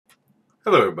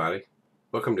Hello everybody,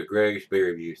 welcome to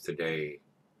Gregsbeerreviews today.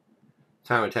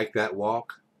 Time to take that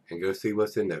walk and go see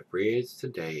what's in the fridge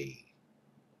today.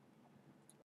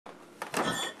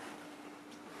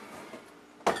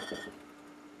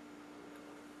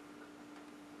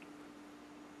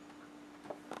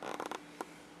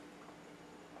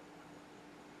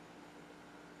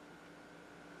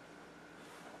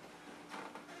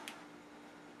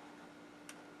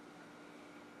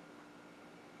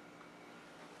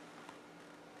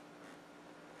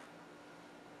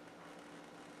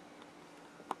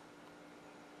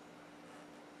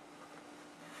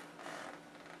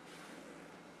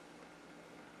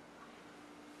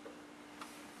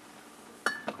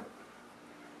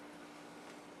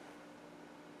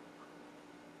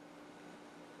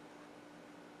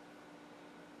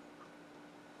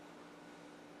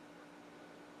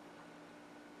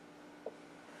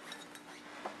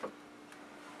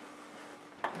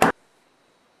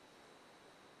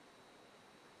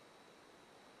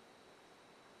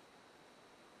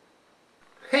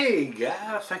 Hey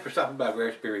guys, thanks for stopping by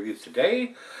Gregsbeerreviews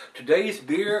today. Today's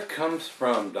beer comes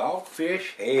from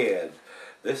Dogfish Head.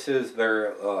 This is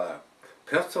their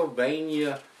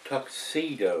Pennsylvania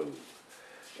Tuxedo.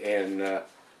 And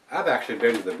I've actually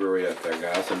been to the brewery up there,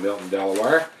 guys, in Milton,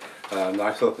 Delaware.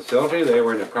 Nice little facility. They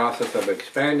were in the process of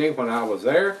expanding when I was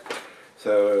there.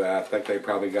 So I think they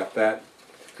probably got that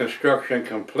construction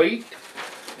complete.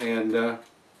 And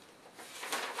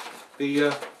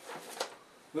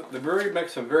the brewery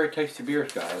makes some very tasty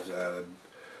beers, guys.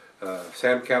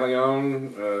 Sam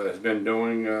Callione has been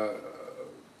doing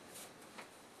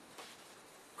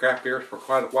craft beers for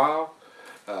quite a while.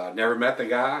 Never met the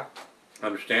guy.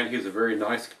 Understand he's a very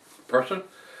nice person.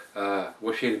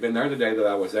 Wish he had been there the day that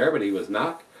I was there, but he was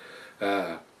not.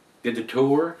 Did the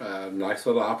tour. Nice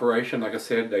little operation. Like I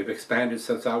said, they've expanded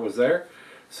since I was there.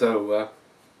 So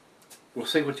we'll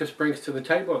see what this brings to the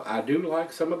table. I do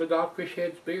like some of the Dogfish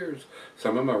Head's beers.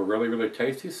 Some of them are really, really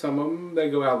tasty. Some of them, they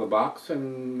go out of the box,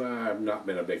 and I've not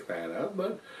been a big fan of.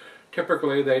 But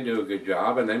typically, they do a good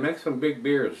job, and they make some big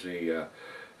beers. The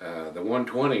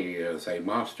 120 is a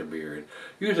monster beer. And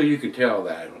usually, you can tell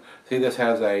that. See, this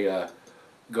has a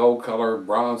gold color,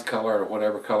 bronze color, or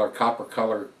whatever color, copper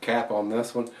color cap on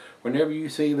this one. Whenever you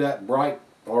see that bright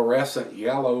fluorescent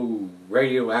yellow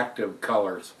radioactive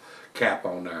colors cap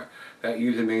on there, that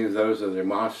usually means those are the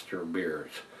monster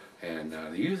beers, and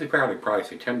they're usually fairly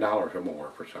pricey, $10 or more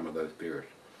for some of those beers.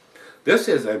 This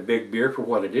is a big beer for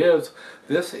what it is.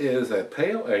 This is a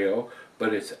pale ale,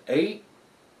 but it's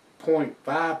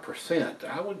 8.5%.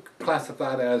 I would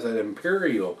classify it as an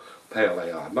imperial pale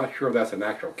ale. I'm not sure if that's an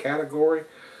actual category,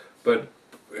 but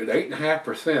at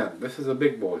 8.5%, this is a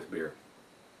big boy's beer.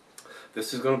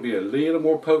 This is going to be a little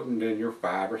more potent than your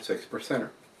 5 or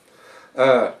 6%er.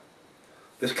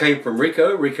 This came from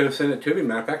Rico. Rico sent it to me.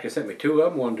 Matter of fact, he sent me two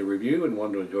of them, one to review and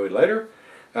one to enjoy later.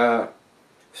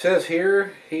 Says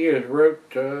here, he has wrote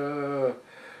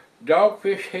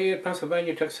Dogfish Head,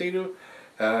 Pennsylvania Tuxedo.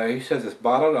 He says it's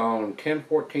bottled on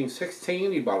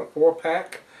 10/14/16. He bought a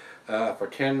 4-pack for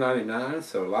 $10.99.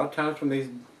 So a lot of times when these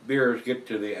beers get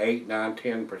to the 8, 9,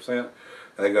 10%,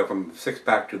 they go from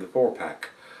 6-pack to the 4-pack.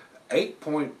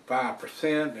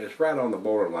 8.5% is right on the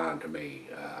borderline to me.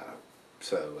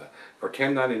 So for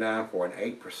 $10.99 for an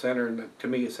 8%er, to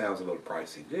me it sounds a little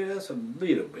pricey. Just a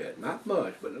little bit, not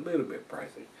much, but a little bit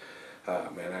pricey.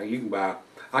 Man, I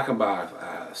can buy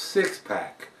a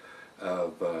 6-pack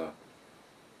of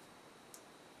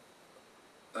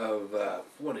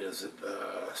what is it?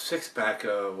 6-pack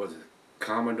of, was it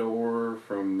Commodore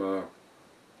from?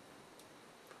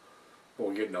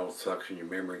 Boy, getting old sucks and your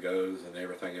memory goes and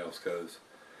everything else goes.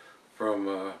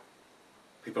 From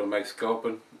people that make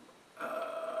Sculpin.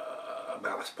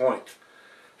 Ballast Point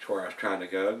is where I was trying to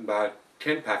go, and buy a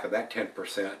 10-pack of that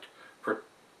 10% for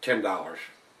 $10,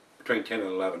 between $10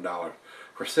 and $11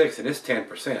 for 6, and it's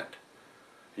 10%.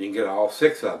 You can get all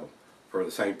 6 of them for the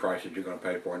same price that you're going to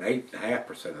pay for an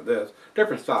 8.5% of this.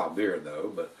 Different style beer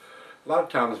though, but a lot of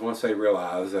times once they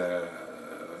realize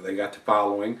they got the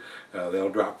following, they'll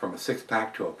drop from a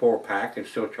 6-pack to a 4-pack and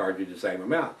still charge you the same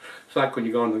amount. It's like when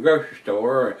you go in the grocery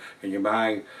store and you're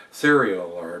buying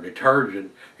cereal or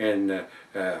detergent in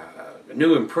a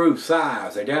new improved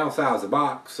size. They downsize the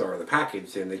box or the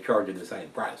package and they charge you the same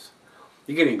price.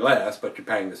 You're getting less, but you're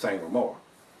paying the same or more.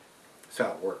 That's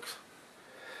how it works.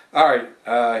 Alright,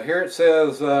 here it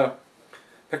says,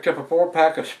 picked up a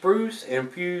 4-pack of Spruce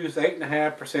infused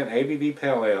 8.5% ABV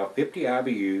Pale Ale, 50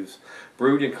 IBUs,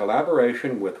 brewed in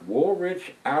collaboration with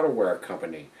Woolrich Outerwear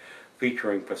Company,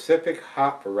 featuring Pacific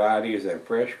hop varieties and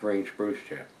fresh green spruce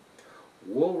tip.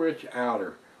 Woolrich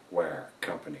Outerwear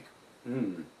Company.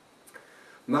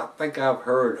 not think I've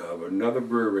heard of another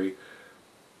brewery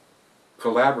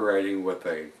collaborating with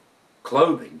a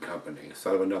clothing company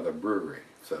instead of another brewery.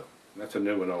 So that's a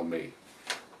new one on me.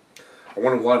 I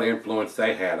wonder what influence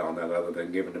they had on that other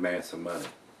than giving the man some money.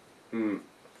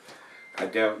 I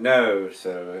don't know,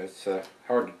 so it's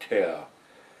hard to tell.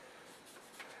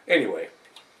 Anyway,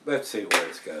 let's see where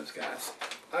this goes, guys.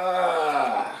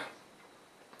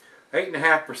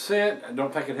 8.5%. I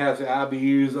don't think it has the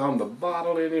IBUs on the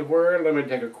bottle anywhere. Let me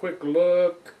take a quick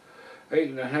look.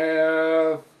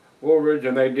 8.5. Woolrich,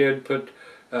 and they did put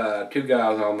 2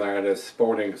 guys on there that's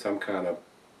sporting some kind of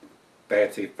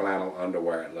fancy flannel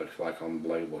underwear, it looks like on the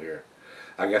label here.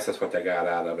 I guess that's what they got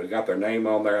out of it. They got their name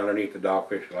on there underneath the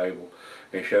Dogfish label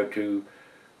and showed two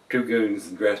goons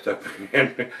dressed up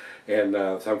in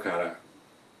some kind of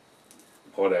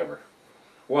whatever.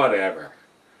 No,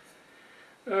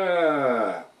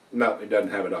 it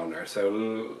doesn't have it on there.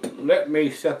 So let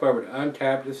me step over to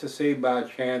Untappd just to see by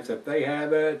chance if they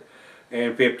have it.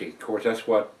 And 50. Of course, that's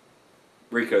what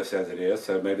Rico says it is,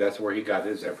 so maybe that's where he got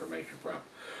his information from.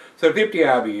 So 50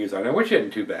 IBUs on there, which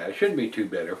isn't too bad. It shouldn't be too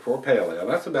bitter for a pale ale.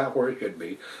 That's about where it should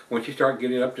be. Once you start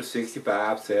getting up to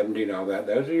 65, 70, and all that,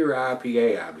 those are your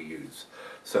IPA IBUs.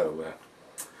 So,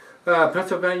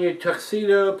 Pennsylvania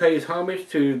Tuxedo pays homage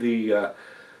to the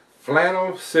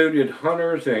flannel-suited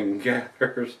hunters and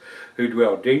gatherers who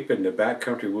dwell deep in the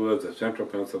backcountry woods of central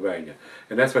Pennsylvania.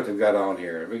 And that's what they've got on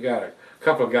here. We got a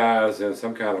couple of guys in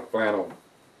some kind of flannel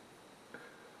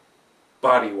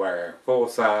body wear, full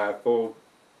size,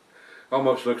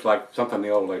 almost looks like something the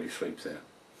old lady sleeps in.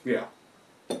 Yeah.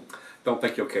 Don't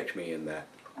think you'll catch me in that.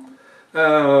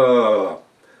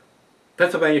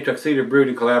 Pennsylvania Tuxedo brewed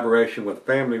in collaboration with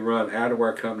family-run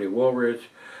outerwear company Woolrich.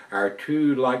 Our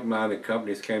 2 like-minded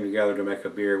companies came together to make a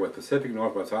beer with Pacific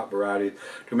Northwest hop varieties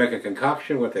to make a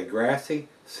concoction with a grassy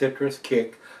citrus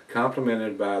kick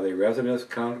complemented by the resinous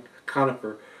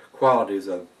conifer qualities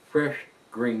of fresh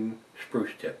green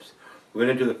spruce tips. We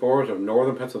went into the forests of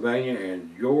northern Pennsylvania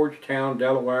and Georgetown,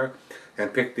 Delaware,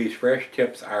 and picked these fresh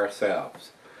tips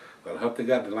ourselves. But I hope they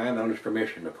got the landowner's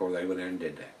permission before they went in and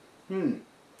did that.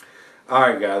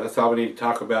 Alright guys, that's all we need to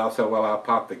talk about. So while I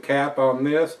pop the cap on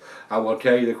this, I will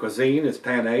tell you the cuisine is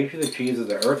Pan-Asian. The cheeses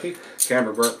are earthy,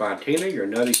 Camembert Fontina, your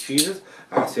nutty cheeses,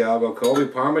 Asiago Colby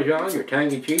Parmesan, your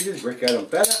tangy cheeses, Brick Adam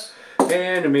Feta,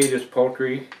 and the meat is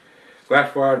poultry.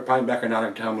 Glass water, pint backer,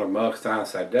 9 tumbler mug, Stein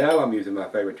Seidel. I'm using my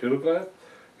favorite tulip glass.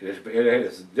 It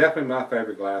is definitely my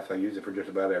favorite glass. I use it for just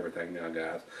about everything now,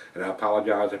 guys. And I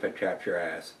apologize if it chaps your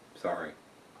ass. Sorry.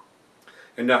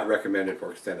 And not recommended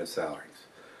for extended salaries.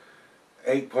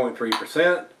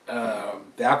 8.3%.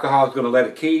 The alcohol is going to let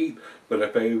it keep, but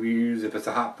if it's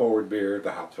a hop forward beer,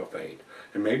 the hops will fade.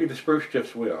 And maybe the spruce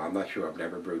tips will. I'm not sure. I've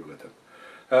never brewed with them.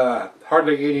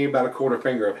 Hardly any, about a quarter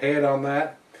finger of head on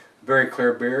that. Very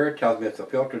clear beer. It tells me it's a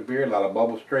filtered beer, a lot of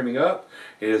bubbles streaming up.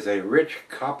 It is a rich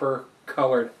copper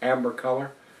colored amber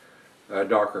color,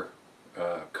 darker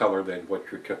color than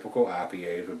what your typical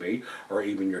IPAs would be, or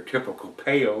even your typical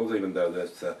pales, even though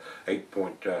that's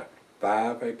 8.5,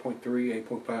 8.3,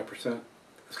 8.5%.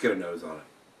 Let's get a nose on it.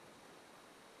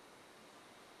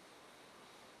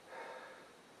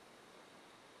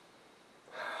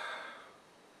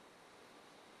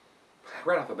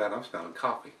 Right off the bat, I'm smelling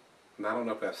coffee. And I don't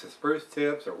know if that's the spruce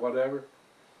tips or whatever.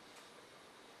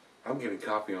 I'm getting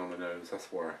coffee on the nose, I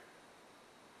swear.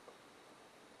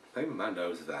 Maybe my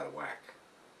nose is out of whack.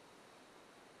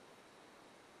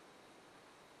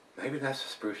 Maybe that's the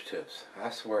spruce tips.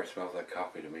 I swear it smells like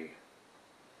coffee to me.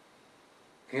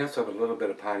 Hints of a little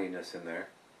bit of pininess in there.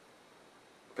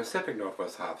 Pacific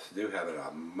Northwest hops do have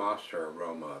a monster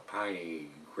aroma, piney,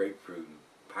 grapefruit,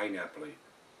 pineapple-y.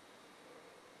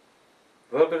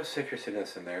 A little bit of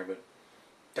citrusiness in there, but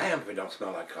damn if it don't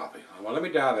smell like coffee. Well, let me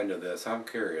dive into this. I'm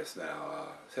curious now.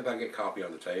 See if I can get coffee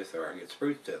on the taste or I get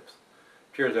spruce tips.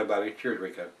 Cheers, everybody. Cheers,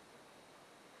 Rico.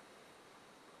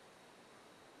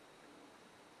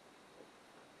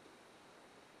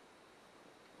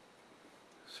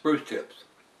 Spruce tips.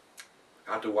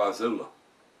 Out to Wazula.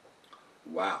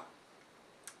 Wow.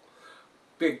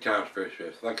 Big time spruce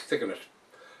tips. Like sticking a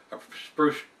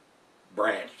spruce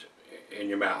branch in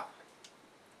your mouth.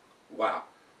 Wow.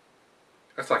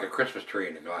 That's like a Christmas tree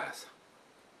in a glass.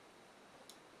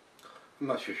 I'm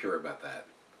not so sure about that.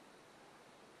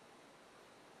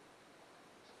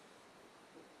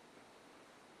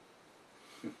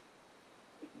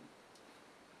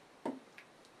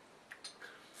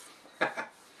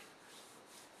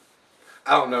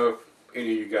 I don't know if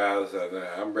any of you guys,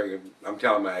 I'm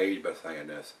telling my age by saying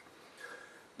this.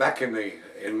 Back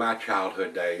in my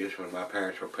childhood days, when my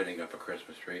parents were putting up a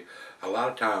Christmas tree, a lot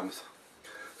of times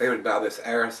they would buy this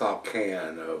aerosol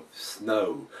can of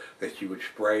snow that you would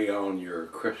spray on your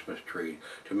Christmas tree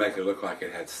to make it look like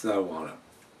it had snow on it.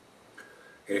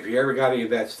 And if you ever got any of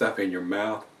that stuff in your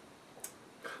mouth,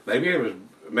 maybe it was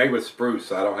made with spruce,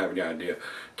 so I don't have any idea.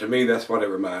 To me, that's what it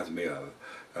reminds me of.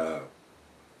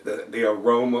 The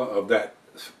aroma of that,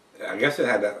 I guess it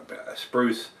had that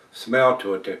spruce smell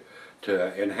to it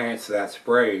to enhance that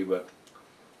spray, but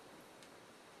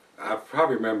I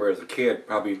probably remember as a kid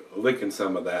probably licking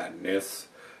some of that, and that's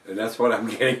what I'm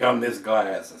getting on this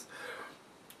glass. It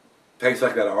tastes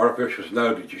like that artificial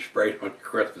snow that you sprayed on your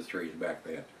Christmas trees back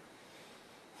then.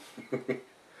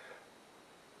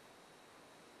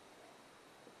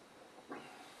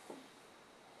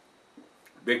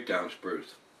 Big time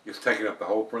spruce. It's taking up the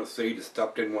whole front seat, it's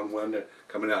stuffed in one window,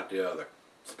 coming out the other.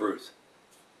 Spruce.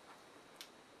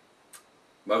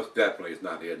 Most definitely is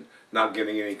not hidden. Not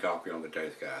getting any coffee on the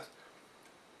taste, guys.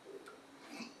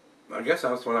 I guess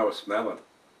that's what I was smelling,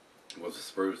 was the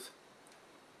spruce.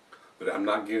 But I'm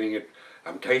not getting it.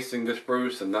 I'm tasting the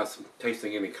spruce and not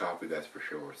tasting any coffee, that's for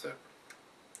sure. So,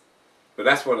 but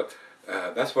that's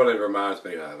what it reminds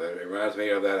me of. It reminds me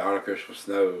of that artificial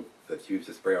snow that's used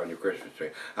to spray on your Christmas tree.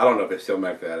 I don't know if they still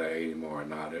make that anymore or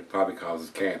not. It probably causes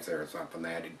cancer or something.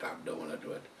 They had to stop doing it.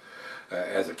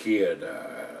 As a kid,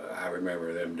 I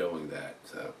remember them doing that.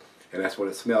 So, and that's what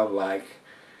it smelled like,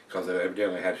 because it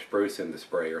evidently had spruce in the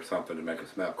spray or something to make it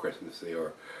smell Christmassy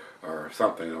or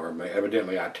something. Or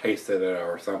evidently I tasted it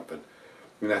or something.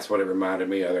 And that's what it reminded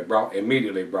me of. It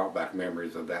immediately brought back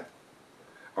memories of that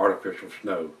artificial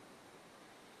snow.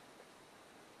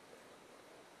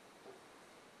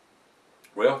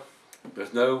 Well,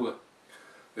 there's no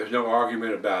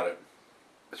argument about it.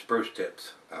 Spruce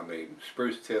tips. I mean,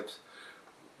 spruce tips.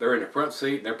 They're in the front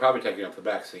seat, and they're probably taking up the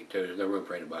back seat too. There's no room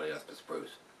for anybody else but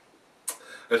spruce.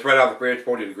 It's right out of the fridge,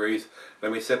 40 degrees.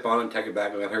 Let me sip on it and take it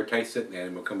back and let her taste it,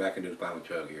 and we'll come back and do the final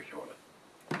chug here shortly.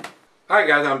 Alright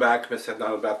guys, I'm back. Been sitting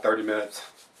on about 30 minutes.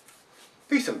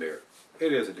 Decent beer.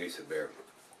 It is a decent beer.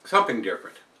 Something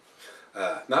different.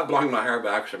 Not blowing my hair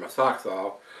back or my socks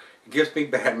off. It gives me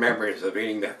bad memories of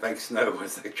eating that fake snow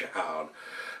as a child.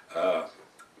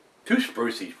 Too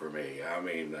sprucey for me. I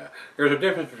mean, there's a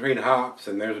difference between hops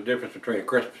and there's a difference between a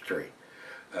Christmas tree.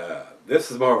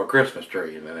 This is more of a Christmas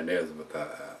tree than it is with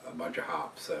a bunch of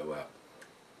hops. So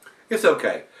it's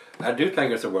okay. I do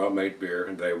think it's a well-made beer.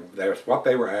 And that's what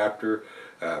they were after,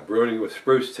 brewing it with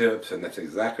spruce tips, and that's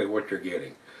exactly what you're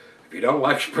getting. If you don't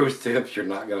like spruce tips, you're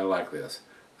not going to like this.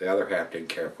 The other half didn't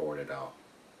care for it at all.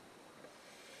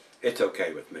 It's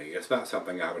okay with me. It's not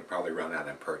something I would probably run out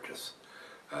and purchase.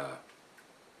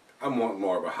 I'm wanting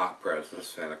more of a hot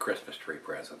presence than a Christmas tree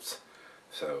presence.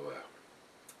 So,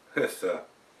 and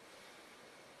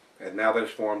now that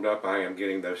it's warmed up, I am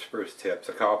getting those spruce tips.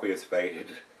 The coffee is faded,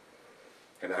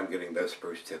 and I'm getting those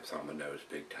spruce tips on the nose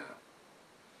big time.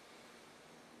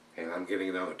 And I'm getting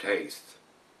it on the taste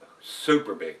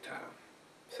super big time.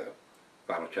 So,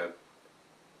 final chug.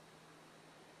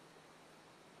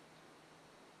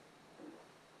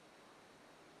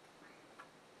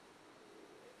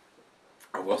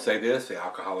 I will say this, the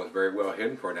alcohol is very well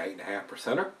hidden for an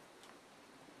 8.5%er.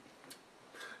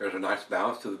 There's a nice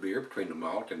balance to the beer between the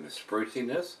malt and the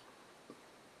spruciness.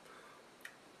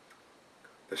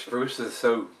 The spruce is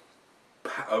so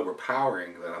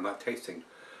overpowering that I'm not tasting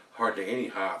hardly any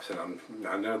hops, and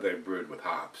I know they've brewed with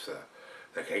hops.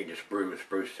 They can't just brew with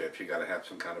spruce tips. You got to have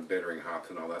some kind of bittering hops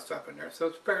and all that stuff in there. So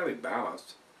it's fairly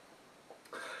balanced.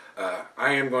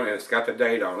 I am going to, it's got the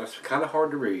date on it. It's kind of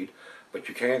hard to read, but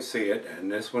you can see it.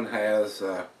 And this one has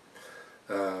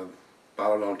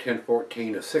bottled on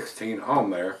 10/14/16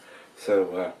 on there.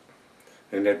 So,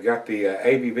 and they've got the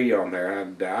ABV on there.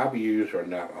 The IBUs are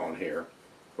not on here,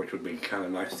 which would be kind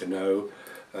of nice to know.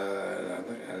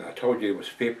 And I told you it was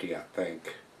 50, I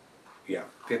think. Yeah,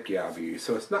 50 IBUs.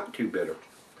 So it's not too bitter.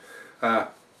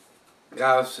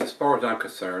 Guys, as far as I'm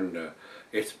concerned,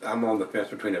 I'm on the fence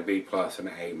between a B+ and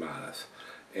an A-.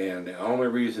 And the only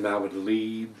reason I would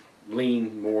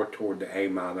lean more toward the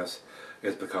A-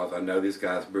 is because I know these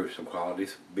guys brew some quality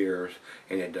beers,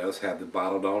 and it does have the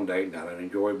bottled on date, not an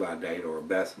enjoy by date or a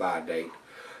best by date,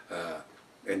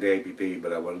 and the ABV,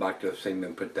 but I would like to have seen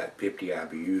them put that 50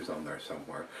 IBUs on there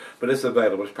somewhere. But it's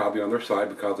available. It's probably on their site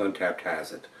because Untapped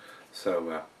has it.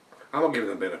 So I'm going to give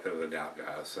them the benefit of the doubt,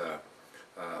 guys.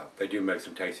 They do make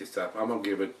some tasty stuff. I'm going to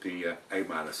give it the A-.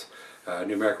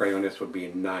 Numeric rating on this would be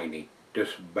 90.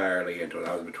 Just barely into it.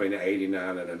 I was between an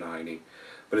 89 and a 90.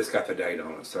 But it's got the date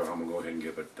on it, so I'm going to go ahead and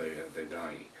give it the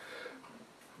 90.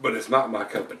 But it's not my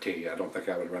cup of tea. I don't think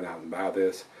I would run out and buy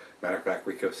this. Matter of fact,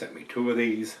 Rico sent me 2 of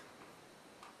these.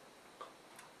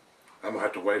 I'm going to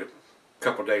have to wait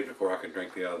couple days before I can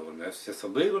drink the other one. That's just a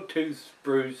little too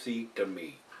sprucey to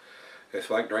me. It's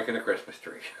like drinking a Christmas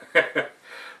tree.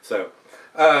 So,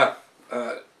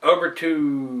 over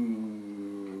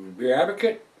to Beer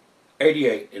Advocate,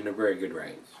 88 in a very good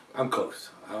range. I'm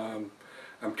close. I'm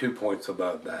 2 points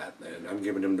above that, and I'm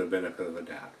giving them the benefit of the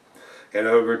doubt. And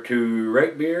over to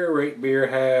Rate Beer. Rate Beer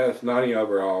has 90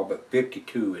 overall, but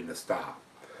 52 in the style.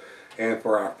 And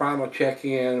for our final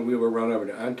check-in, we will run over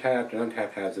to Untapped, and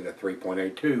Untapped has it at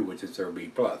 3.82, which is their B+.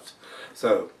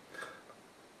 So,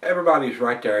 everybody's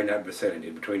right there in that vicinity,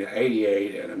 between an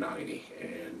 88 and a 90.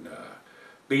 And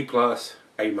B+,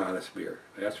 A- beer.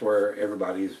 That's where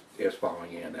everybody is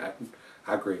falling in at.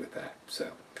 I agree with that.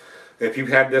 So, if you've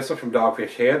had this one from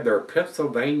Dogfish Head, they're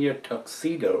Pennsylvania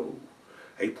Tuxedo,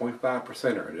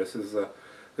 8.5%er. This is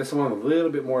one with a little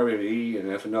bit more of an E, and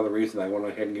that's another reason I went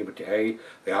ahead and give it to A.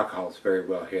 The alcohol is very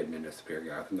well hidden in this beer,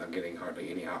 guys. I'm not getting hardly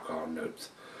any alcohol notes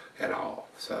at all.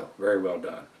 So, very well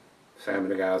done. Sam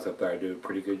and the guys up there do a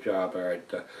pretty good job there at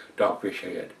Dogfish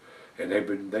Head. And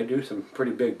they do some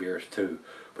pretty big beers too.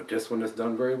 But this one is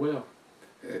done very well.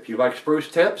 If you like spruce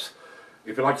tips,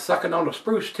 if you like sucking on a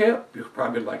spruce tip, you'll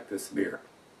probably like this beer.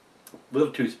 A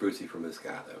little too sprucey from this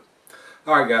guy though.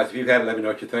 Alright guys, if you've had it, let me know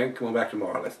what you think. Come on back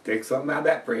tomorrow. Let's dig something out of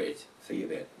that fridge. See you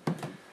then.